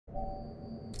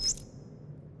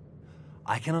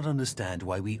I cannot understand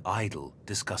why we idle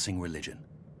discussing religion.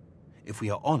 If we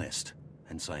are honest,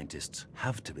 and scientists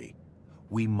have to be,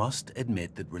 we must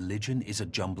admit that religion is a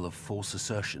jumble of false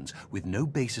assertions with no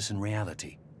basis in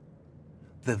reality.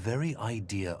 The very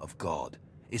idea of God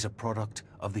is a product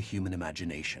of the human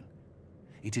imagination.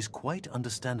 It is quite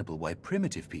understandable why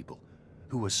primitive people,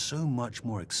 who were so much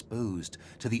more exposed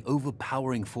to the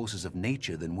overpowering forces of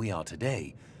nature than we are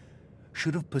today,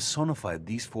 should have personified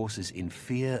these forces in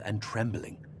fear and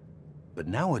trembling. But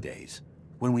nowadays,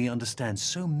 when we understand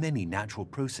so many natural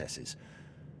processes,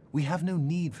 we have no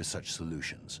need for such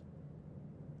solutions.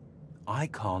 I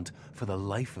can't for the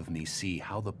life of me see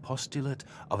how the postulate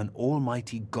of an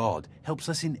almighty God helps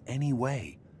us in any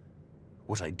way.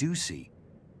 What I do see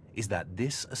is that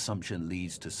this assumption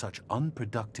leads to such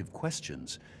unproductive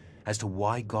questions as to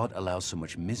why God allows so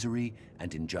much misery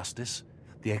and injustice,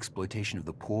 the exploitation of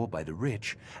the poor by the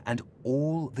rich, and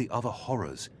all the other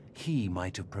horrors he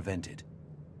might have prevented.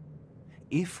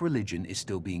 If religion is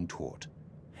still being taught,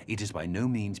 it is by no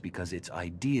means because its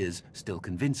ideas still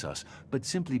convince us, but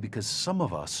simply because some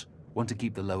of us want to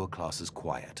keep the lower classes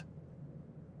quiet.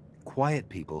 Quiet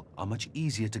people are much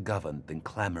easier to govern than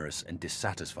clamorous and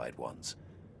dissatisfied ones.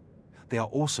 They are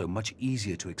also much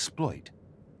easier to exploit.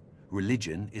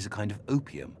 Religion is a kind of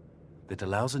opium that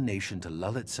allows a nation to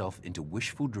lull itself into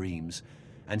wishful dreams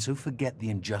and so forget the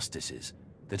injustices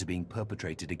that are being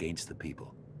perpetrated against the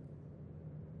people.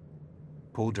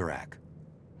 Paul Dirac,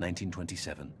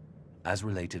 1927, as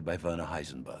related by Werner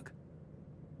Heisenberg.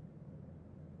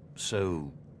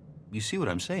 So, you see what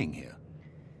I'm saying here?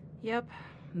 Yep,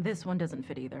 this one doesn't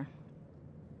fit either.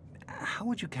 How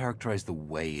would you characterize the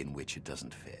way in which it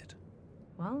doesn't fit?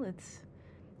 Well, it's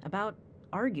about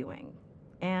arguing,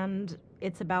 and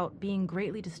it's about being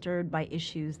greatly disturbed by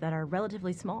issues that are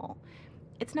relatively small.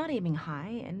 It's not aiming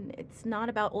high, and it's not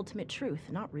about ultimate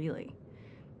truth, not really.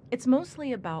 It's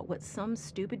mostly about what some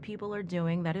stupid people are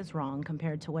doing that is wrong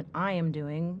compared to what I am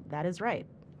doing that is right.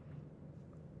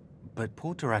 But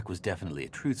Paul Dirac was definitely a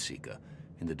truth seeker,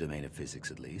 in the domain of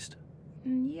physics at least.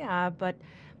 Yeah, but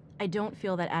I don't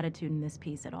feel that attitude in this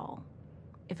piece at all.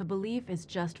 If a belief is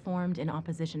just formed in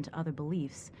opposition to other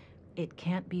beliefs, it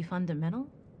can't be fundamental.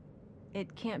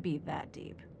 It can't be that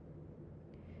deep.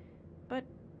 But,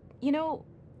 you know,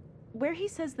 where he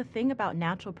says the thing about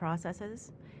natural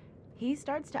processes, he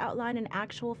starts to outline an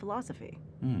actual philosophy.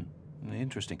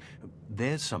 Interesting.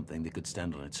 There's something that could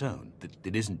stand on its own,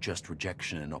 that isn't just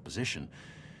rejection and opposition.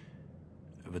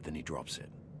 But then he drops it.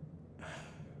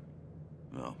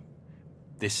 Well,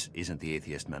 this isn't the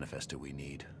Atheist Manifesto we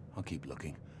need. I'll keep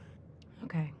looking.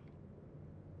 Okay.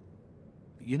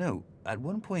 You know, at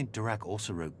one point Dirac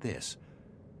also wrote this.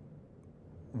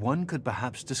 One could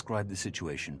perhaps describe the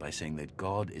situation by saying that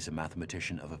God is a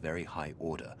mathematician of a very high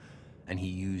order, and he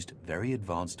used very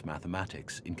advanced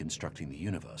mathematics in constructing the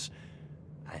universe.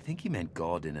 I think he meant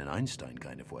God in an Einstein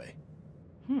kind of way.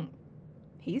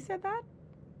 He said that?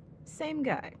 Same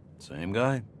guy. Same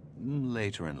guy.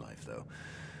 Later in life, though.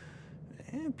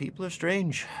 People are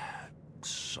strange.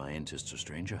 Scientists are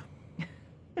stranger.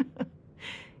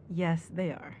 Yes,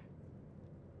 they are.